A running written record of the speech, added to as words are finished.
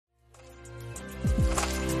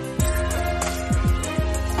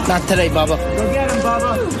Not today, Bubba. Go get him,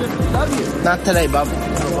 Bubba. Love you. Not today,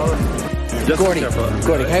 Bubba. Gordy,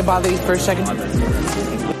 can I bother you for a second?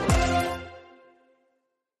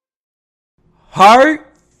 Heart,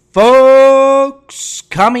 folks,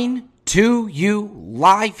 coming to you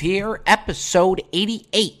live here, episode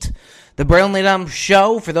 88. The Brilliantly Dumb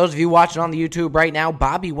Show. For those of you watching on the YouTube right now,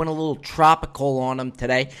 Bobby went a little tropical on him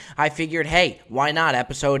today. I figured, hey, why not?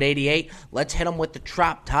 Episode 88, let's hit him with the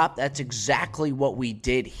trop top. That's exactly what we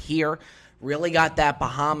did here. Really got that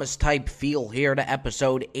Bahamas-type feel here to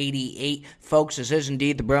episode 88. Folks, this is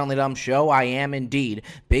indeed the Brilliantly Dumb Show. I am indeed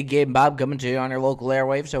Big Gabe and Bob coming to you on your local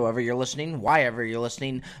airwaves, however you're listening, whyever you're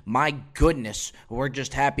listening. My goodness, we're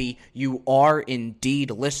just happy you are indeed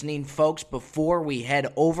listening, folks. Before we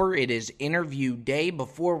head over, it is interview day.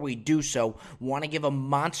 Before we do so, want to give a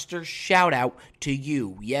monster shout-out to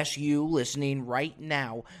you. Yes, you listening right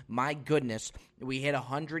now. My goodness. We hit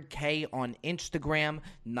 100K on Instagram.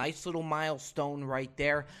 Nice little milestone right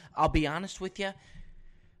there. I'll be honest with you.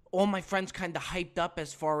 All my friends kind of hyped up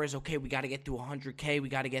as far as, okay, we got to get to 100K. We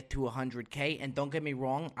got to get to 100K. And don't get me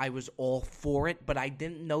wrong, I was all for it. But I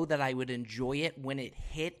didn't know that I would enjoy it when it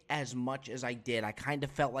hit as much as I did. I kind of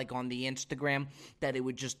felt like on the Instagram that it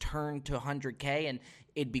would just turn to 100K and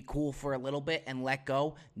it'd be cool for a little bit and let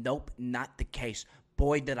go. Nope, not the case.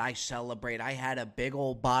 Boy, did I celebrate. I had a big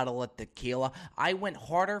old bottle of tequila. I went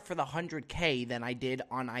harder for the 100K than I did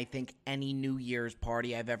on, I think, any New Year's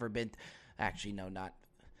party I've ever been to. Actually, no, not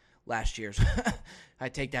last year's. I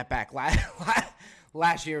take that back.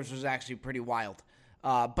 Last year's was actually pretty wild.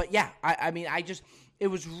 But yeah, I mean, it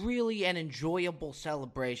was really an enjoyable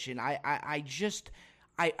celebration. I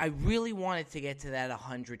really wanted to get to that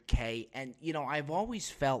 100K. And, you know, I've always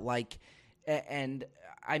felt like, and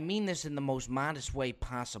I mean this in the most modest way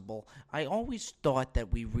possible, I always thought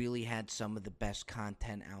that we really had some of the best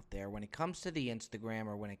content out there when it comes to the Instagram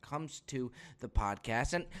or when it comes to the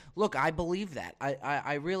podcast. And look, I believe that.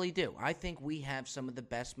 I really do. I think we have some of the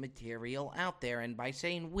best material out there. And by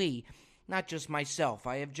saying we, not just myself.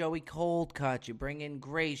 I have Joey Coldcut. You bring in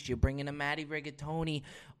Grace. You bring in a Maddie Rigatoni.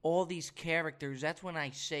 All these characters. That's when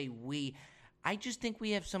I say we. I just think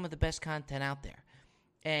we have some of the best content out there.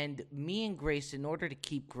 And me and Grace, in order to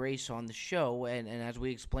keep Grace on the show, and as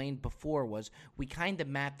we explained before, was we kind of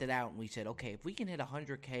mapped it out and we said, okay, if we can hit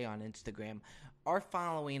 100K on Instagram, our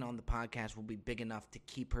following on the podcast will be big enough to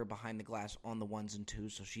keep her behind the glass on the ones and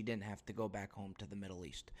twos so she didn't have to go back home to the Middle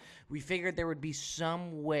East. We figured there would be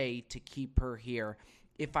some way to keep her here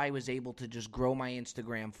if I was able to just grow my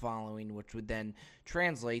Instagram following, which would then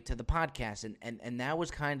translate to the podcast. And that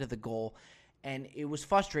was kind of the goal. And it was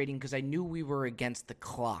frustrating because I knew we were against the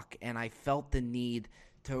clock, and I felt the need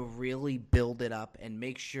to really build it up and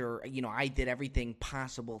make sure, you know, I did everything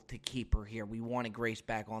possible to keep her here. We wanted Grace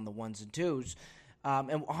back on the ones and twos,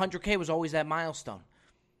 and 100K was always that milestone.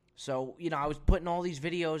 So, you know, I was putting all these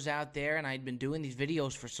videos out there, and I'd been doing these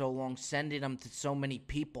videos for so long, sending them to so many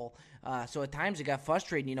people. So at times it got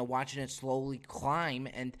frustrating, you know, watching it slowly climb.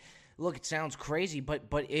 And look, it sounds crazy, but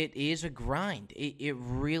it is a grind. It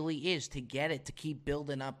really is, to get it, to keep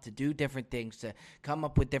building up, to do different things, to come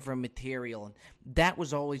up with different material. And that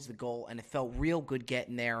was always the goal, and it felt real good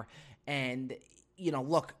getting there. And, you know,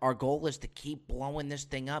 look, our goal is to keep blowing this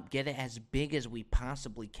thing up, get it as big as we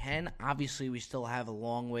possibly can. Obviously, we still have a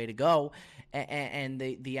long way to go, and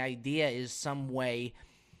the idea is some way,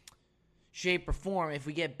 shape, or form, if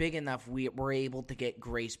we get big enough, we're able to get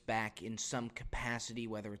Grace back in some capacity,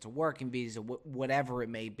 whether it's a working visa, whatever it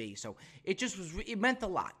may be. So it meant a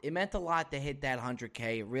lot. It meant a lot to hit that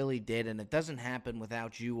 100K. It really did, and it doesn't happen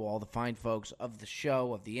without you all, the fine folks of the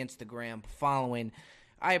show, of the Instagram following.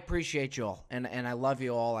 I appreciate you all, and I love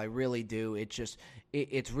you all. I really do.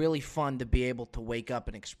 It's really fun to be able to wake up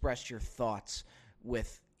and express your thoughts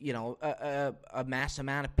with, you know, a mass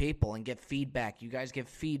amount of people and get feedback. You guys get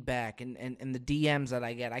feedback, and the DMs that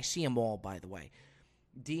I get, I see them all, by the way.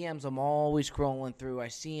 DMs, I'm always scrolling through. I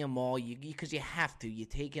see them all because you have to. You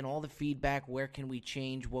take in all the feedback. Where can we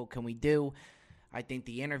change? What can we do? I think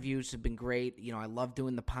the interviews have been great. You know, I love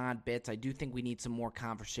doing the pod bits. I do think we need some more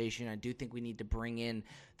conversation. I do think we need to bring in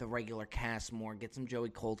the regular cast more, get some Joey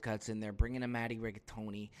Coldcuts in there, bring in a Maddie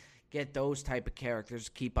Rigatoni, get those type of characters,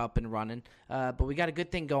 keep up and running. But we got a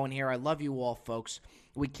good thing going here. I love you all, folks.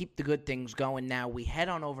 We keep the good things going now. We head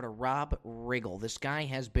on over to Rob Riggle. This guy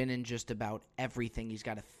has been in just about everything. He's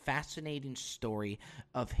got a fascinating story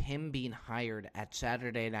of him being hired at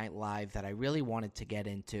Saturday Night Live that I really wanted to get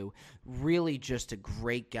into. Really just a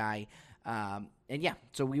great guy. And yeah,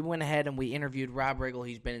 so we went ahead and we interviewed Rob Riggle.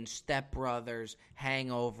 He's been in Step Brothers,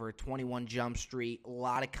 Hangover, 21 Jump Street, a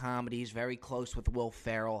lot of comedies, very close with Will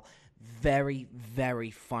Ferrel. Very, very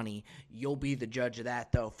funny. You'll be the judge of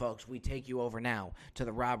that, though, folks. We take you over now to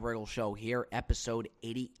the Rob Riggle Show here, episode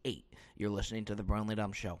 88. You're listening to the Burnley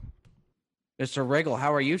Dumb Show. Mr. Riggle,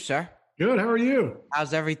 how are you, sir? Good. How are you?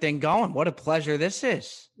 How's everything going? What a pleasure this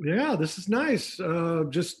is. Yeah, this is nice.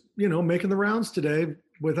 Just, making the rounds today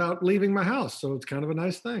without leaving my house. So it's kind of a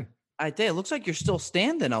nice thing. I did. It looks like you're still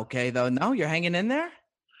standing okay, though. No, you're hanging in there?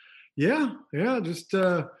 Yeah. Just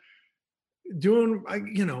doing,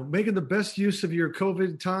 making the best use of your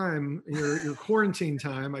COVID time, your quarantine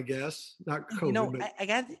time, I guess. Not COVID.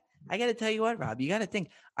 I got to tell you what, Rob, you got to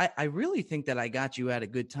think. I really think that I got you at a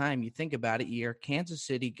good time. You think about it. You're a Kansas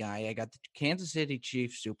City guy. I got the Kansas City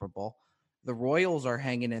Chiefs Super Bowl. The Royals are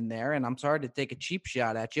hanging in there, and I'm sorry to take a cheap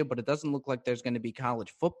shot at you, but it doesn't look like there's going to be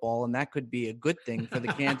college football, and that could be a good thing for the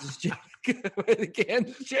Kansas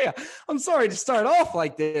I'm sorry to start off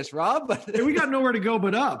like this, Rob. But hey, we got nowhere to go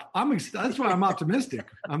but up. That's why I'm optimistic.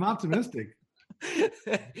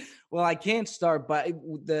 Well, I can't start, but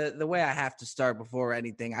the way I have to start before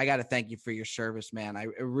anything, I got to thank you for your service, man. I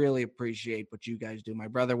really appreciate what you guys do. My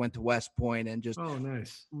brother went to West Point and just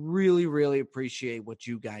nice. Really, really appreciate what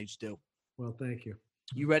you guys do. Well, thank you.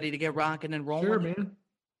 You ready to get rocking and rolling? Sure, man.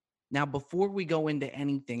 Now, before we go into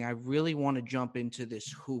anything, I really want to jump into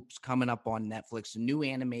this Hoops coming up on Netflix, a new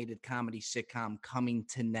animated comedy sitcom coming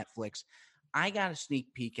to Netflix. I got a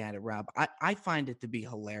sneak peek at it, Rob. I find it to be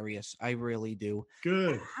hilarious. I really do.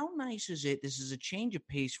 Good. How nice is it? This is a change of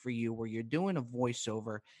pace for you where you're doing a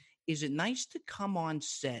voiceover. Is it nice to come on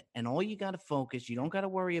set and all you got to focus? You don't got to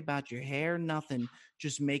worry about your hair, nothing.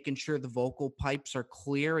 Just making sure the vocal pipes are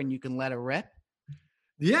clear and you can let it rip?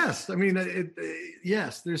 Yes. I mean,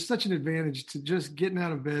 yes, there's such an advantage to just getting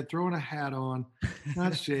out of bed, throwing a hat on,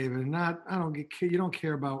 not shaving, you don't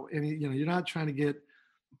care about any, you're not trying to get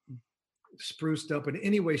spruced up in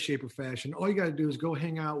any way, shape, or fashion. All you got to do is go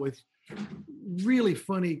hang out with really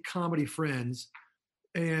funny comedy friends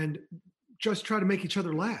and just try to make each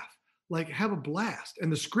other laugh, like have a blast.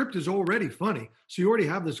 And the script is already funny. So you already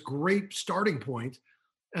have this great starting point,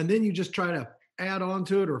 and then you just try to add on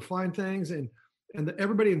to it or find things. And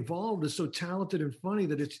everybody involved is so talented and funny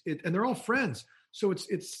that and they're all friends. So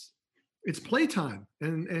it's playtime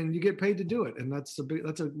and you get paid to do it. And that's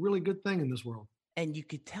a really good thing in this world. And you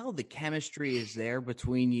could tell the chemistry is there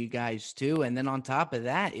between you guys too. And then on top of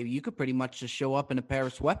that, you could pretty much just show up in a pair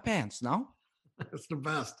of sweatpants, no? That's the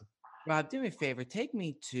best. Rob, do me a favor. Take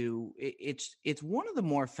me to it's one of the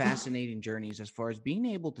more fascinating journeys as far as being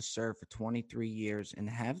able to serve for 23 years and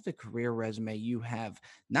have the career resume you have,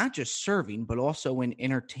 not just serving, but also in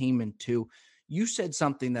entertainment too. You said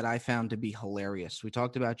something that I found to be hilarious. We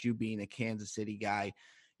talked about you being a Kansas City guy.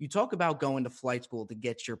 You talk about going to flight school to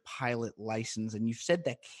get your pilot license, and you said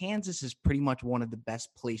that Kansas is pretty much one of the best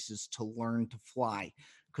places to learn to fly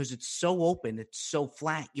because it's so open, it's so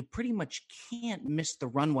flat. You pretty much can't miss the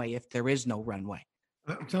runway if there is no runway.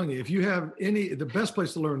 I'm telling you, if you have the best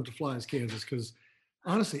place to learn to fly is Kansas, because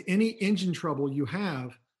honestly, any engine trouble you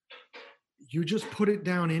have, you just put it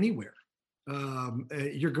down anywhere.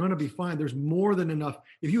 You're going to be fine. There's more than enough.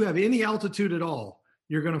 If you have any altitude at all,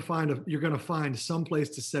 you're going to find some place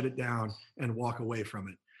to set it down and walk away from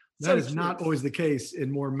it. That is not always the case in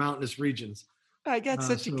more mountainous regions. I got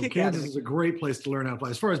such a kick Kansas out of it. is a great place to learn how to fly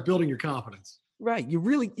as far as building your confidence. Right.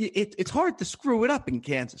 It's hard to screw it up in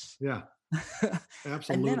Kansas. Yeah,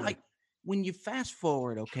 absolutely. And then when you fast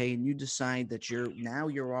forward, okay, and you decide that you're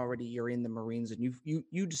in the Marines and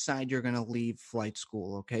you decide you're going to leave flight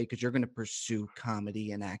school, okay, because you're going to pursue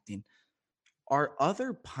comedy and acting. Are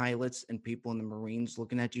other pilots and people in the Marines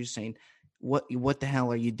looking at you saying, what the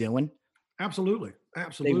hell are you doing? Absolutely.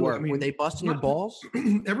 They were. Were they busting your balls?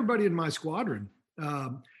 Everybody in my squadron,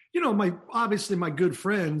 obviously my good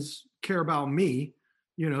friends care about me,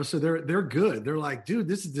 so they're good. They're like, dude,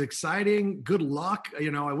 this is exciting. Good luck.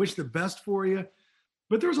 I wish the best for you.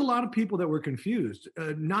 But there's a lot of people that were confused,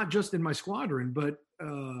 not just in my squadron, but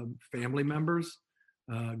family members,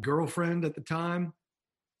 girlfriend at the time.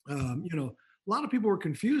 A lot of people were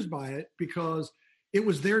confused by it because it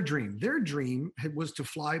was their dream. Their dream was to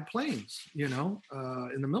fly planes, in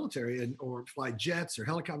the military or fly jets or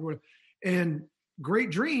helicopters. And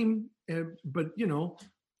great dream, but,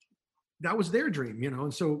 that was their dream,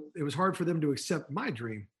 and so it was hard for them to accept my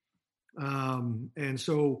dream. But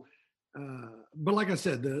like I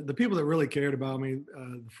said, the people that really cared about me,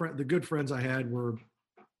 the good friends I had were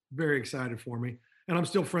very excited for me. And I'm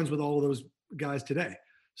still friends with all of those guys today.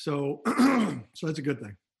 So that's a good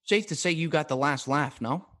thing. Safe to say you got the last laugh,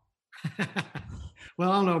 no?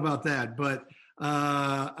 Well, I don't know about that, but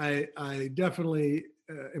I definitely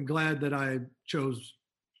am glad that I chose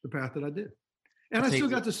the path that I did. And I'll I tell still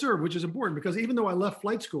you, got to serve, which is important because even though I left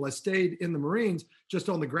flight school, I stayed in the Marines just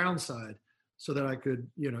on the ground side so that I could,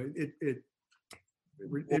 it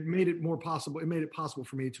made it more possible. It made it possible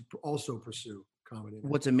for me to also pursue comedy.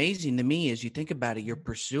 what's amazing to me is you think about it, you're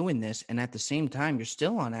pursuing this, and at the same time, you're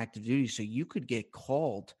still on active duty. So you could get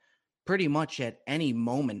called pretty much at any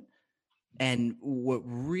moment. And what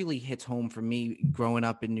really hits home for me growing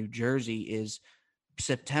up in New Jersey is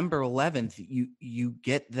September 11th, you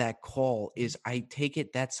get that call. Is I take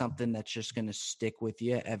it that's something that's just going to stick with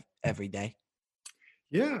you every day.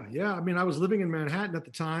 Yeah, yeah. I mean, I was living in Manhattan at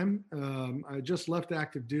the time. I just left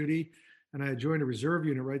active duty, and I had joined a reserve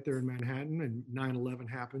unit right there in Manhattan. And 9/11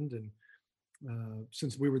 happened, and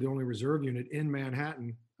since we were the only reserve unit in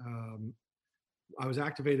Manhattan, I was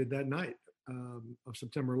activated that night of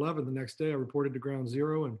September 11th. The next day, I reported to Ground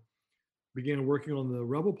Zero and began working on the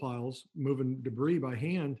rubble piles, moving debris by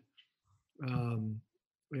hand. Um,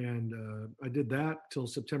 and I did that till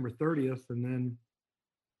September 30th, and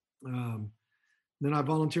um, then I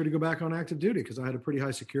volunteered to go back on active duty because I had a pretty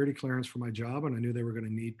high security clearance for my job, and I knew they were going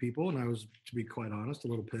to need people. And I was, to be quite honest, a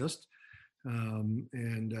little pissed.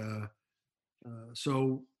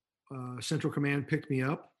 So Central Command picked me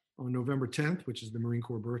up on November 10th, which is the Marine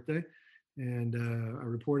Corps birthday. And I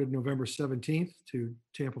reported November 17th to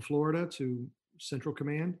Tampa, Florida, to Central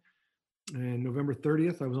Command. And November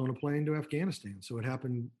 30th, I was on a plane to Afghanistan. So it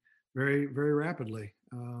happened very, very rapidly.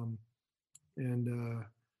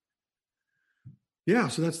 Yeah,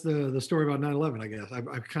 so that's the story about 9/11. I guess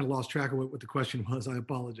I kind of lost track of what the question was. I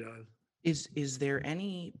apologize. Is there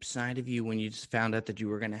any side of you when you just found out that you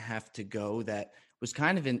were going to have to go that was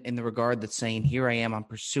kind of in the regard that saying, here I am, I'm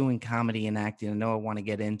pursuing comedy and acting. I know I want to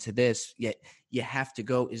get into this, yet you have to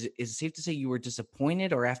go. Is it safe to say you were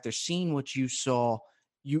disappointed, or after seeing what you saw,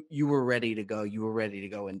 you were ready to go? You were ready to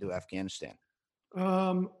go into Afghanistan?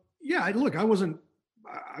 Yeah, look, I wasn't,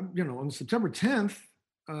 on September 10th,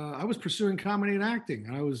 I was pursuing comedy and acting,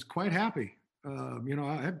 and I was quite happy. I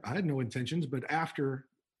had no intentions, but after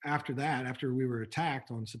that, after we were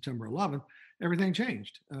attacked on September 11th, everything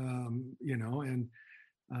changed. I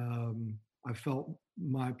felt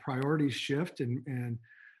my priorities shift, and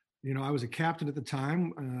I was a captain at the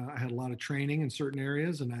time. I had a lot of training in certain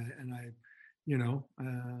areas, and I knew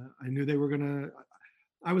they were gonna.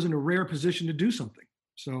 I was in a rare position to do something,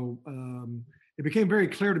 so it became very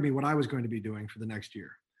clear to me what I was going to be doing for the next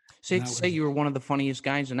year. Safe to say you were one of the funniest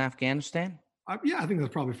guys in Afghanistan? Yeah, I think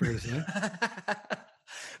that's probably fair to say.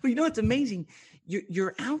 But you know, it's amazing.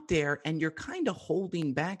 You're out there and you're kind of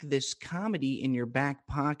holding back this comedy in your back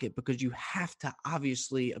pocket because you have to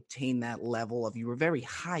obviously obtain that level of, you were very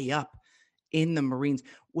high up in the Marines.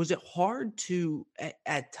 Was it hard to,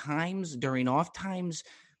 at times during off times,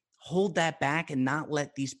 hold that back and not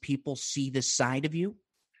let these people see this side of you?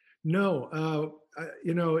 No,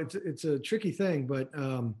 it's a tricky thing, but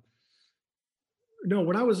no,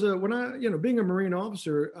 when being a Marine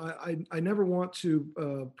officer, I never want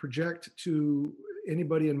to project to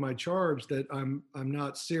anybody in my charge that I'm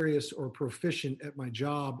not serious or proficient at my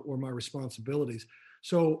job or my responsibilities.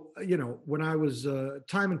 So when I was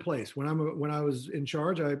time and place, when I was in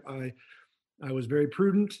charge, I was very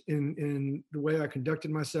prudent in the way I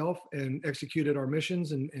conducted myself and executed our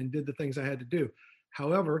missions and did the things I had to do.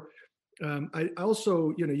 However, I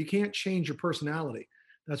also, you can't change your personality.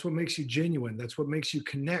 That's what makes you genuine. That's what makes you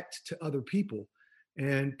connect to other people.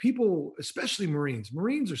 And people, especially Marines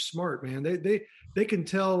are smart, man. They can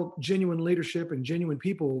tell genuine leadership and genuine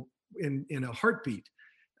people in a heartbeat,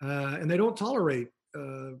 and they don't tolerate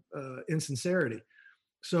insincerity.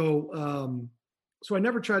 So I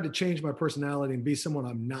never tried to change my personality and be someone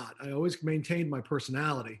I'm not. I always maintained my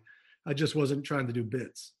personality. I just wasn't trying to do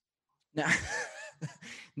bits.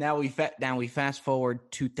 Now we fast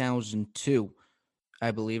forward 2002. I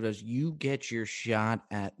believe as you get your shot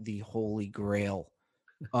at the holy grail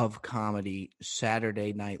of comedy,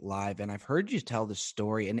 Saturday Night Live. And I've heard you tell the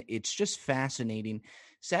story, and it's just fascinating.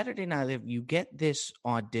 Saturday Night Live, you get this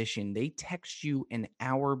audition. They text you an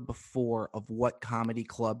hour before of what comedy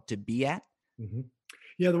club to be at. Mm-hmm.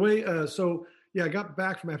 Yeah, I got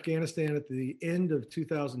back from Afghanistan at the end of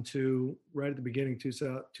 2002, right at the beginning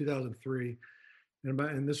 2003,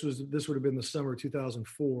 and this would have been the summer of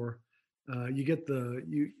 2004.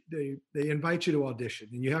 They invite you to audition,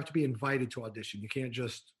 and you have to be invited to audition. You can't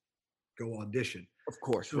just go audition. Of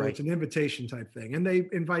course, so right? It's an invitation type thing, and they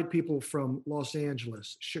invite people from Los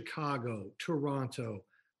Angeles, Chicago, Toronto,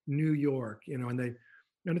 New York, and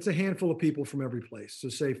it's a handful of people from every place. So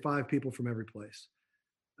say 5 people from every place.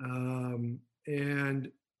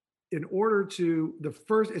 And in order to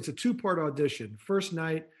it's a 2-part audition. First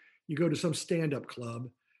night, you go to some stand-up club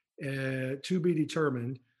to be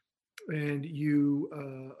determined, and you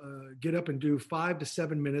get up and do 5 to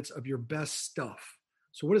 7 minutes of your best stuff.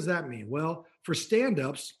 So what does that mean? Well, for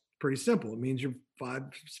stand-ups, pretty simple. It means you're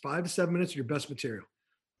 5 to 7 minutes of your best material.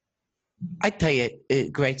 I tell you,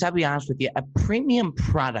 Grace, I'll be honest with you, a premium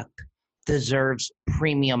product deserves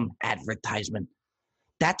premium advertisement.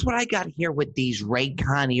 That's what I got here with these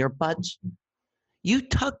Raycon earbuds. You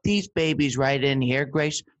tuck these babies right in here,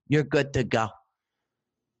 Grace, you're good to go.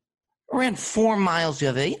 I ran 4 miles the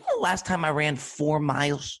other day. You know the last time I ran 4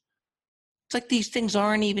 miles? It's like these things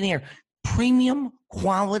aren't even here. Premium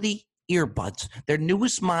quality earbuds. Their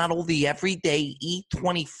newest model, the Everyday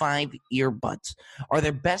E25 earbuds, are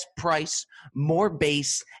their best price, more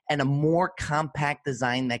bass, and a more compact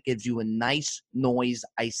design that gives you a nice noise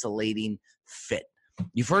isolating fit.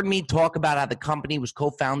 You've heard me talk about how the company was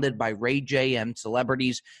co-founded by Ray J and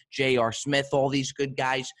celebrities, J.R. Smith, all these good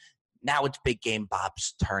guys. Now it's Big Game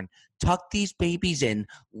Bob's turn. Tuck these babies in,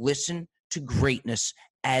 listen to greatness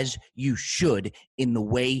as you should, in the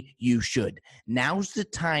way you should. Now's the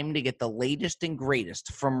time to get the latest and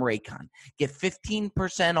greatest from Raycon. Get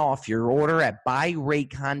 15% off your order at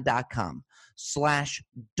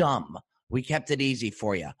buyraycon.com/dumb. We kept it easy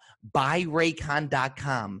for you.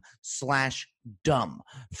 Buyraycon.com/dumb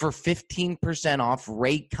for 15% off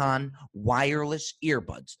Raycon wireless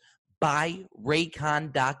earbuds.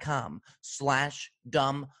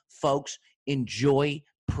 Buyraycon.com/dumb. Folks, enjoy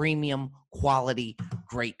premium quality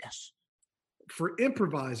greatness. For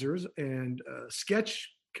improvisers and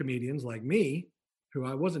sketch comedians like me, who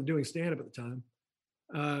I wasn't doing stand-up at the time,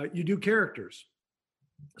 you do characters.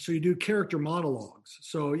 So you do character monologues.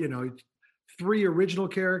 So, 3 original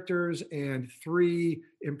characters and 3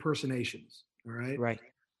 impersonations. All right. Right.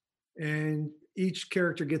 And each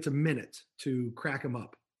character gets a minute to crack them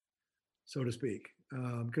up, so to speak.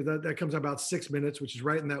 Because that comes out about 6 minutes, which is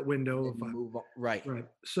right in that window. Right.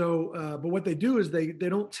 So, but what they do is they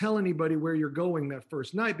don't tell anybody where you're going that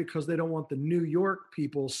first night, because they don't want the New York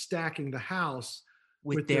people stacking the house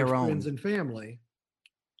with their friends and family,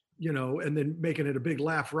 and then making it a big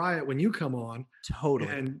laugh riot when you come on.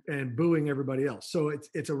 Totally. And booing everybody else. So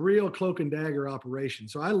it's a real cloak and dagger operation.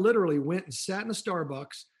 So I literally went and sat in a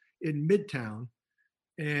Starbucks in Midtown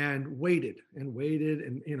and waited. And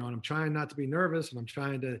I'm trying not to be nervous, and I'm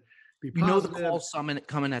trying to be positive. The call's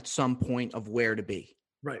coming at some point of where to be.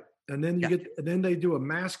 Right. And then then they do a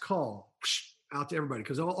mass call out to everybody,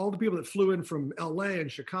 because all the people that flew in from LA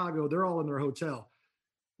and Chicago, they're all in their hotel.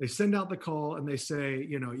 They send out the call and they say,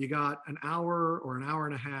 you got an hour or an hour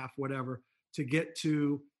and a half, whatever, to get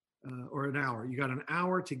to, or an hour. You got an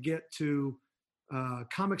hour to get to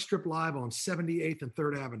Comic Strip Live on 78th and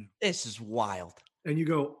 3rd Avenue. This is wild. And you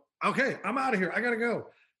go, okay, I'm out of here. I got to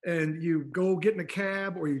go. And you go get in a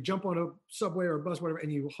cab, or you jump on a subway or a bus, whatever,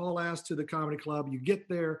 and you haul ass to the comedy club. You get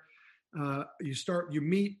there. You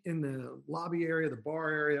meet in the lobby area, the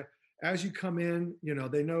bar area. As you come in,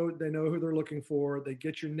 they know who they're looking for. They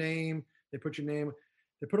get your name. They put your name.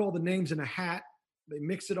 They put all the names in a hat. They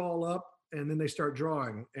mix it all up, and then they start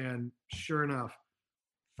drawing. And sure enough,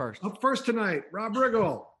 up first tonight, Rob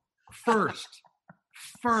Riggle. First.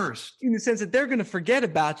 In the sense that they're going to forget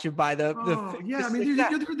about you by the yeah. I mean,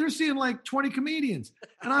 they're seeing like 20 comedians,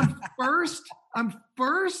 and I'm first.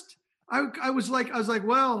 I was like,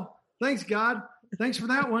 well, thanks God, thanks for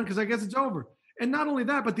that one, because I guess it's over. And not only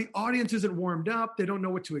that, but the audience isn't warmed up. They don't know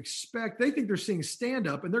what to expect. They think they're seeing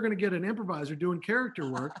stand-up, and they're going to get an improviser doing character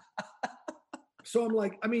work. So I'm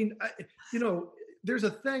like, there's a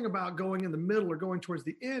thing about going in the middle or going towards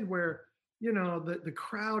the end where, the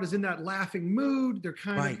crowd is in that laughing mood. They're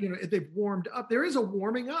kind of, they've warmed up. There is a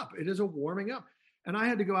warming up. It is a warming up. And I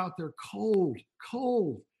had to go out there cold,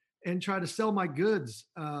 and try to sell my goods.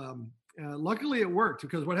 Luckily, it worked,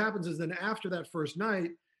 because what happens is then after that first night,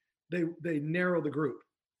 they narrow the group.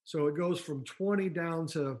 So it goes from 20 down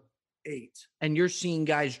to 8. And you're seeing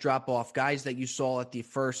guys drop off, guys that you saw at the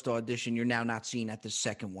first audition, you're now not seeing at the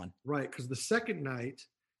second one. Right, because the second night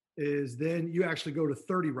is then you actually go to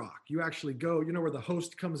 30 Rock. You actually go, where the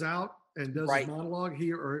host comes out and does his monologue,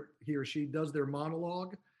 he or she does their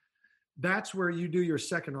monologue. That's where you do your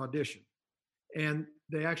second audition. And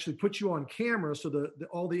they actually put you on camera so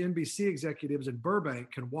all the NBC executives in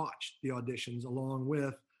Burbank can watch the auditions along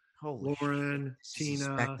with Lauren,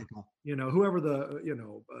 Tina, whoever the,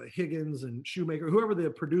 Higgins and Shoemaker, whoever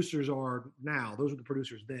the producers are now. Those were the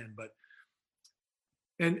producers then, but,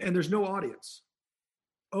 and there's no audience.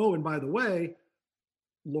 Oh, and by the way,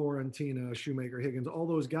 Lauren, Tina, Shoemaker, Higgins, all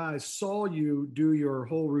those guys saw you do your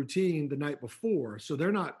whole routine the night before. So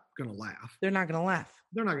they're not going to laugh. They're not going to laugh.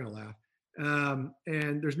 They're not going to laugh.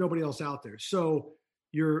 And there's nobody else out there. So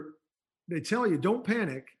they tell you, don't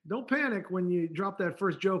panic. Don't panic when you drop that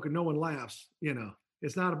first joke and no one laughs.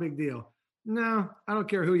 It's not a big deal. No, I don't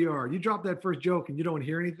care who you are. You drop that first joke and you don't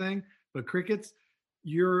hear anything but crickets,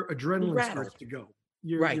 your adrenaline starts to go.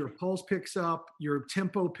 Your pulse picks up, your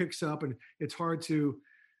tempo picks up, and it's hard to,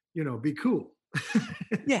 be cool.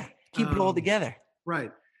 Yeah, keep it all together.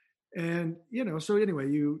 Right. And, so anyway,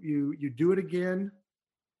 you do it again.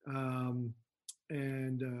 Then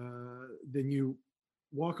you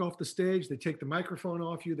walk off the stage, they take the microphone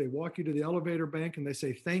off you, they walk you to the elevator bank and they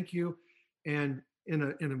say, thank you. And in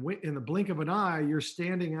the blink of an eye, you're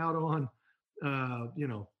standing out on,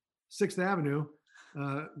 6th Avenue,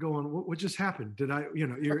 going, what just happened? Did I,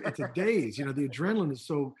 it's a daze, the adrenaline is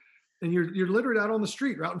so, and you're literally out on the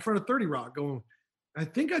street, right in front of 30 Rock going, I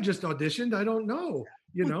think I just auditioned. I don't know,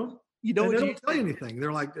 You don't they don't tell you anything.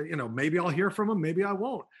 They're like, maybe I'll hear from them. Maybe I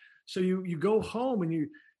won't. So you go home and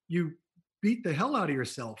you beat the hell out of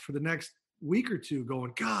yourself for the next week or two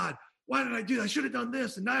going, God, why did I do that? I should have done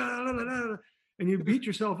this. And you beat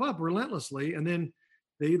yourself up relentlessly. And then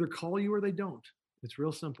they either call you or they don't. It's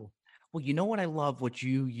real simple. Well, you know what I love? What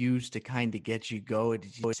you use to kind of get you going.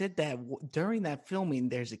 You said that during that filming,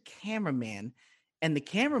 there's a cameraman, and the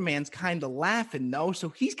cameraman's kind of laughing, though. So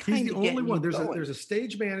he's the only one. There's a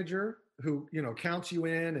stage manager who counts you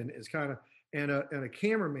in and is kind of and a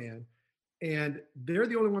cameraman, and they're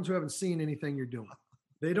the only ones who haven't seen anything you're doing.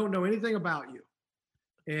 They don't know anything about you.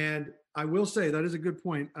 And I will say that is a good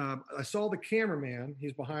point. I saw the cameraman.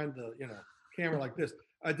 He's behind the camera like this.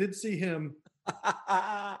 I did see him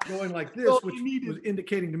going like this, which was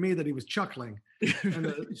indicating to me that he was chuckling. And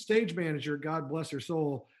the stage manager, God bless her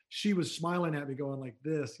soul, she was smiling at me going like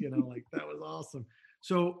this, like that was awesome.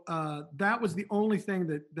 So that was the only thing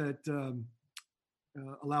that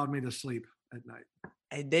allowed me to sleep at night.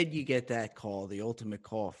 And then you get that call, the ultimate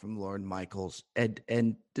call from Lorne Michaels.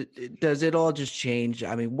 And does it all just change?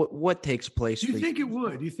 I mean, what takes place? You think it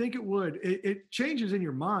would? You think it would? It changes in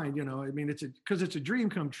your mind, I mean, because it's a dream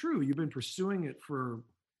come true. You've been pursuing it for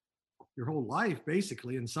your whole life,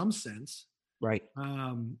 basically, in some sense. Right.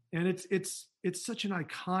 And it's such an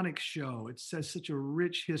iconic show. It says such a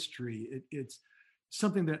rich history. It's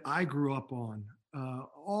something that I grew up on.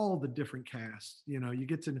 All the different casts, you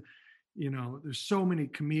get to. There's so many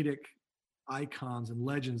comedic icons and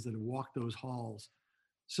legends that have walked those halls.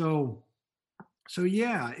 So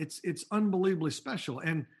yeah, it's unbelievably special.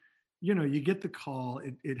 And, you get the call,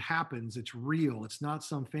 it happens, it's real. It's not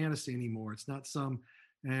some fantasy anymore. It's not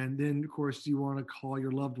and then of course you want to call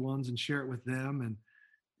your loved ones and share it with them.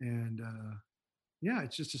 And yeah,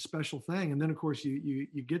 it's just a special thing. And then of course you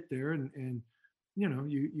get there and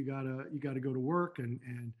you gotta go to work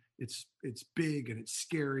and it's big and it's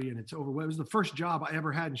scary and it's overwhelming. It was the first job I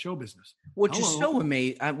ever had in show business. Which is so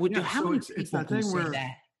amazing. It's that thing where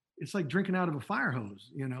it's like drinking out of a fire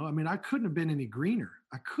hose, I mean, I couldn't have been any greener.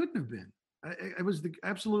 I couldn't have been. It was the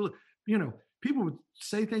absolute, people would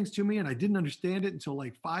say things to me and I didn't understand it until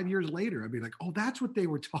like 5 years later. I'd be like, oh, that's what they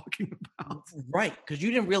were talking about. Right. Because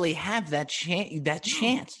you didn't really have that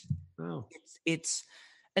chance. No. It's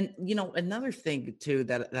and another thing too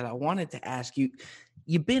that I wanted to ask you.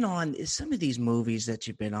 You've been on some of these movies that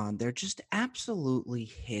you've been on. They're just absolutely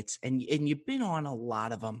hits. And you've been on a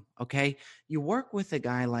lot of them. Okay. You work with a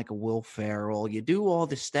guy like a Will Ferrel. You do all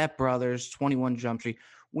the Step Brothers, 21 Jump Street.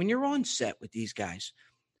 When you're on set with these guys,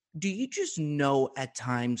 do you just know at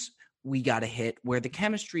times we got a hit where the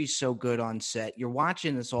chemistry is so good on set? You're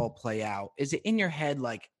watching this all play out. Is it in your head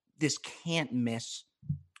like this can't miss?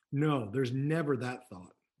 No, there's never that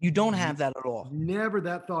thought. You don't have that at all. Never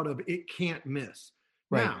that thought of it can't miss.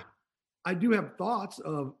 Right. Now, I do have thoughts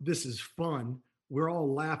of this is fun. We're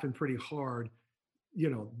all laughing pretty hard.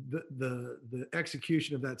 The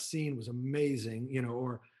execution of that scene was amazing,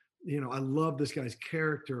 or, I love this guy's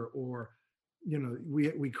character, or,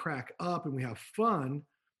 we crack up and we have fun.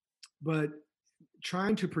 But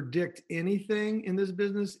trying to predict anything in this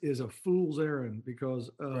business is a fool's errand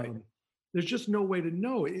because there's just no way to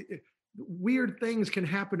know. Weird things can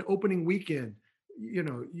happen opening weekend.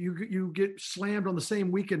 You get slammed on the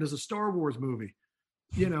same weekend as a Star Wars movie,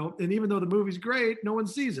 and even though the movie's great, no one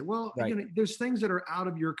sees it. Well, there's things that are out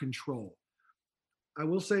of your control. I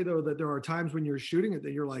will say though, that there are times when you're shooting it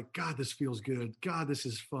that you're like, God, this feels good. God, this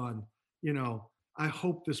is fun. I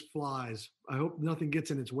hope this flies. I hope nothing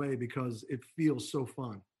gets in its way because it feels so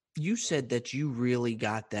fun. You said that you really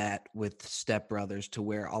got that with Step Brothers to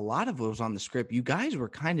where a lot of it was on the script. You guys were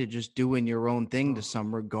kind of just doing your own thing to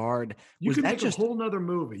some regard. You Was could that make a just whole nother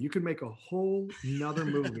movie. You could make a whole nother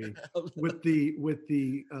movie with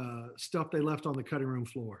the stuff they left on the cutting room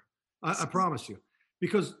floor. I promise you,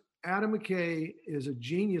 because Adam McKay is a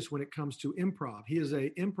genius when it comes to improv. He is a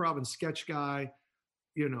improv and sketch guy,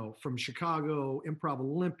 from Chicago, Improv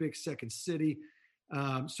Olympics, Second City.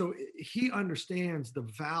 So he understands the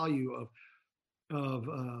value of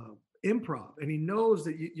improv, and he knows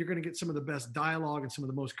that you're going to get some of the best dialogue and some of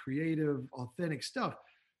the most creative, authentic stuff.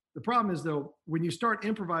 The problem is, though, when you start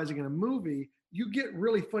improvising in a movie, you get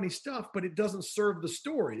really funny stuff, but it doesn't serve the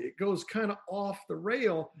story. It goes kind of off the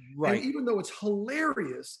rail. right? And even though it's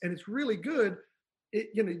hilarious and it's really good,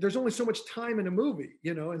 there's only so much time in a movie,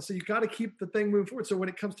 and so you got to keep the thing moving forward. So when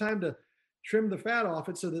it comes time to trim the fat off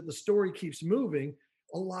it so that the story keeps moving,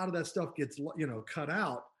 a lot of that stuff gets, cut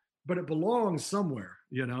out, but it belongs somewhere,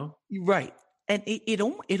 Right. And it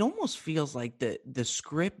almost feels like the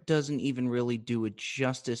script doesn't even really do it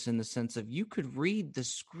justice in the sense of you could read the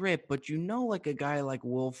script, but like a guy like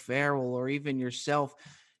Will Ferrel or even yourself,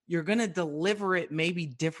 you're going to deliver it maybe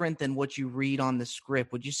different than what you read on the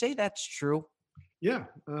script. Would you say that's true? Yeah,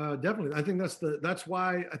 definitely. I think that's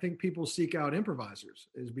why I think people seek out improvisers,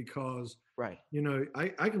 is because, Right.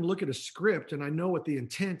 I can look at a script and I know what the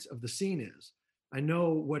intent of the scene is. I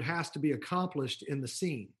know what has to be accomplished in the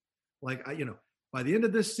scene. Like, by the end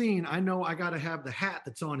of this scene, I know I got to have the hat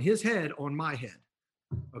that's on his head on my head.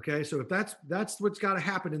 Okay, so if that's what's got to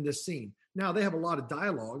happen in this scene. Now they have a lot of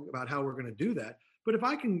dialogue about how we're going to do that, but if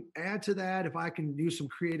I can add to that, if I can use some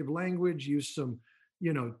creative language, use some,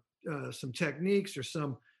 some techniques or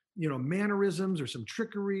some, mannerisms or some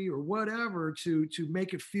trickery or whatever to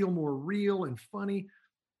make it feel more real and funny,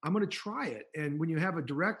 I'm going to try it. And when you have a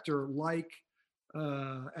director like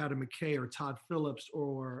Adam McKay or Todd Phillips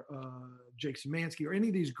or Jake Szymanski or any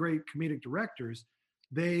of these great comedic directors,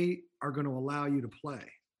 they are going to allow you to play.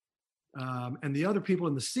 And the other people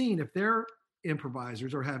in the scene, if they're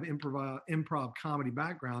improvisers or have improv comedy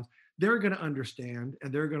backgrounds, they're going to understand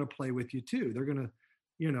and they're going to play with you too. They're going to,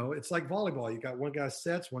 it's like volleyball. You got one guy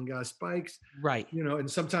sets, one guy spikes, Right.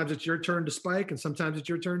 And sometimes it's your turn to spike and sometimes it's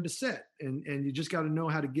your turn to set. And you just got to know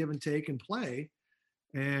how to give and take and play.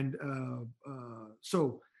 And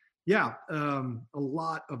so, yeah, a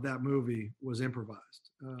lot of that movie was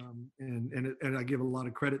improvised. And I give a lot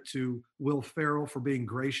of credit to Will Ferrel for being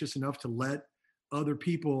gracious enough to let other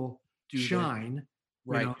people shine.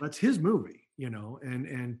 Right. That's his movie,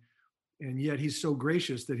 and yet he's so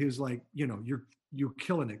gracious that he's like, you're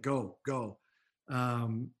killing it. Go.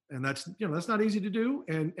 And that's not easy to do.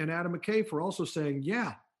 And Adam McKay for also saying,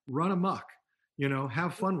 yeah, run amok.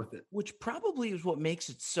 Have fun with it. Which probably is what makes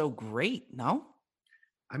it so great, no?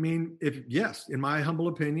 I mean, in my humble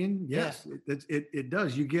opinion, yes, yeah. It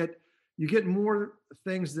does. You get more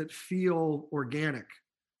things that feel organic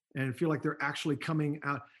and feel like they're actually coming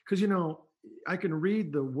out. Because, I can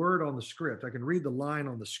read the word on the script. I can read the line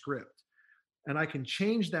on the script. And I can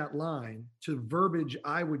change that line to verbiage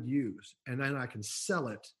I would use. And then I can sell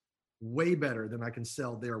it way better than I can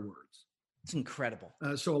sell their words. It's incredible.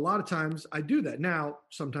 So a lot of times I do that. Now,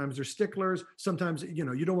 sometimes they're sticklers. Sometimes,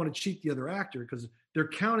 you don't want to cheat the other actor because they're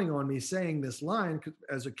counting on me saying this line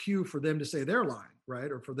as a cue for them to say their line,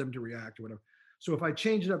 right? Or for them to react or whatever. So if I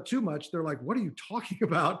change it up too much, they're like, what are you talking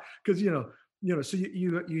about? Because, so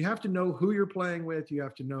you have to know who you're playing with. You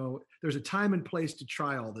have to know there's a time and place to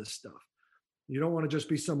try all this stuff. You don't want to just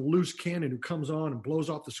be some loose cannon who comes on and blows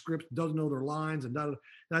off the script, doesn't know their lines, and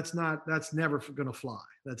that's never going to fly.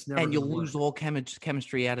 That's never. And you'll lose all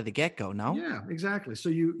chemistry out of the get-go. No. Yeah, exactly. So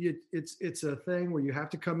it's a thing where you have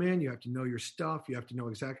to come in, you have to know your stuff, you have to know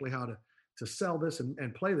exactly how to sell this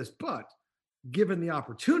and play this. But given the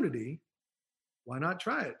opportunity, why not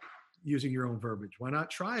try it using your own verbiage? Why not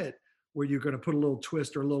try it where you're going to put a little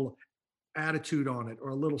twist or a little attitude on it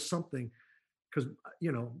or a little something? Because,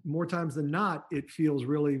 more times than not, it feels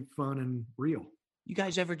really fun and real. You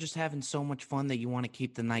guys ever just having so much fun that you want to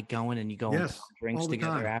keep the night going and you go and have drinks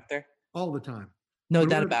together after? All the time. No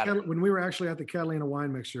doubt about it. When we were actually at the Catalina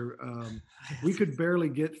wine mixer, we could barely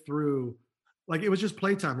get through. Like, it was just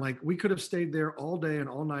playtime. Like, we could have stayed there all day and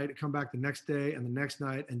all night and come back the next day and the next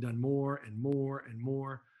night and done more and more and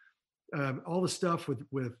more. All the stuff with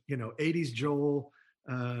 80s Joel,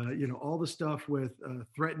 all the stuff with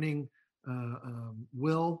threatening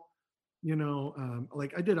Will,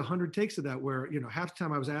 like I did 100 takes of that where, half the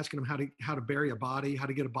time I was asking him how to bury a body, how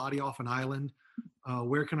to get a body off an island.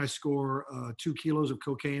 Where can I score 2 kilos of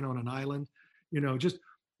cocaine on an island? Just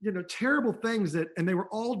terrible things and they were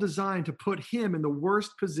all designed to put him in the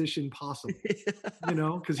worst position possible,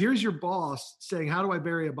 because here's your boss saying, how do I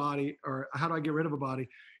bury a body, or how do I get rid of a body,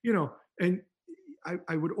 and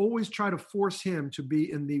I would always try to force him to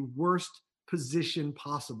be in the worst position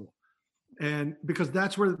possible. And because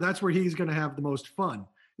that's where he's going to have the most fun,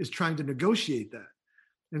 is trying to negotiate that.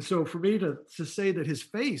 And so for me to say that his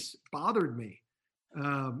face bothered me,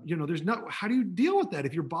 there's no, how do you deal with that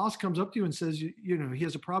if your boss comes up to you and says, he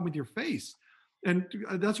has a problem with your face? And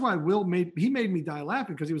that's why Will made me die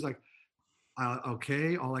laughing, because he was like,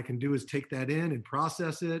 okay, all I can do is take that in and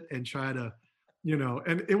process it and try to,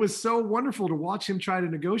 and it was so wonderful to watch him try to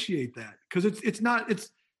negotiate that, because it's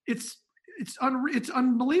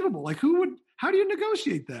unbelievable. Like, how do you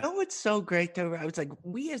negotiate that? Oh, it's so great though. I was like,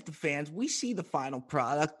 we as the fans, we see the final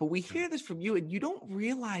product, but we hear this from you, and you don't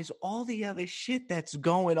realize all the other shit that's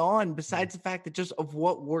going on besides the fact that just of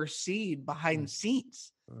what we're seeing behind the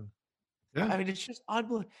scenes. Yeah. I mean, it's just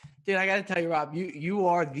unbelievable. Dude, I got to tell you, Rob, you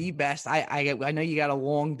are the best. I know you got a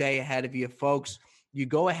long day ahead of you, folks. You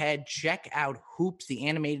go ahead, check out Hoops, the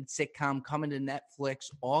animated sitcom, coming to Netflix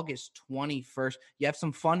August 21st. You have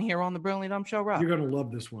some fun here on the Brilliantly Dumb Show, Rob? You're going to love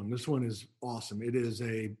this one. This one is awesome. It is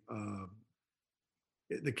the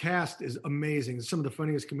cast is amazing. Some of the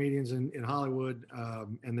funniest comedians in Hollywood,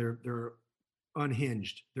 and they're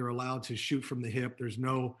unhinged. They're allowed to shoot from the hip. There's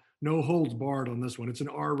no holds barred on this one. It's an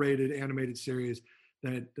R-rated animated series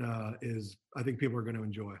that I think people are going to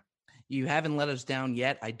enjoy. You haven't let us down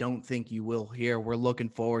yet. I don't think you will here. We're looking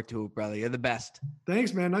forward to it, brother. You're the best.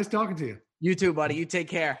 Thanks, man. Nice talking to you. You too, buddy. You take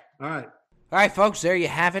care. All right. All right, folks, there you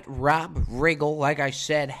have it. Rob Riggle, like I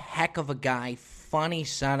said, heck of a guy, funny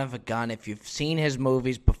son of a gun. If you've seen his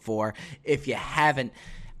movies before, if you haven't,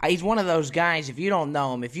 he's one of those guys, if you don't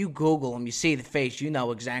know him, if you Google him, you see the face, you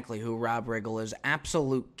know exactly who Rob Riggle is.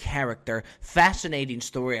 Absolute character. Fascinating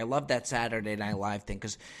story. I love that Saturday Night Live thing,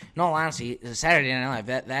 because in all honesty, Saturday Night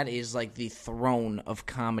Live, that is like the throne of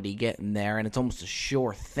comedy getting there, and it's almost a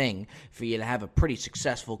sure thing for you to have a pretty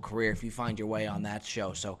successful career if you find your way on that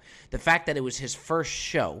show. So the fact that it was his first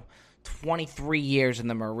show, 23 years in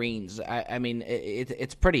the Marines, I mean,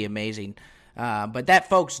 it's pretty amazing. But that,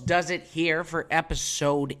 folks, does it here for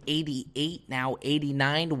episode 88, now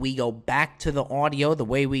 89. We go back to the audio the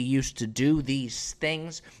way we used to do these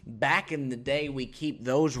things. Back in the day, we keep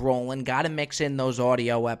those rolling. Got to mix in those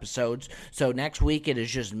audio episodes. So next week, it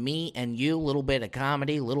is just me and you. A little bit of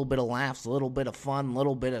comedy, a little bit of laughs, a little bit of fun, a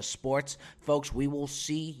little bit of sports. Folks, we will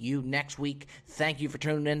see you next week. Thank you for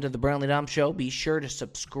tuning in to the Brilliantly Dumb Show. Be sure to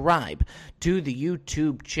subscribe to the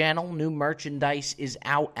YouTube channel. New merchandise is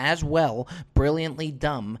out as well.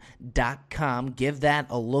 BrilliantlyDumb.com. Give that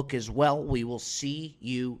a look as well. We will see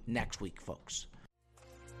you next week, folks.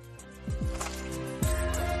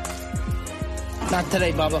 Not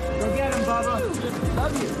today, Bubba. Go get him, Bubba.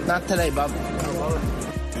 Love you. Not today, Bubba.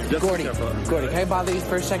 Just Gordy, can I bother you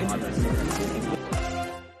for a second?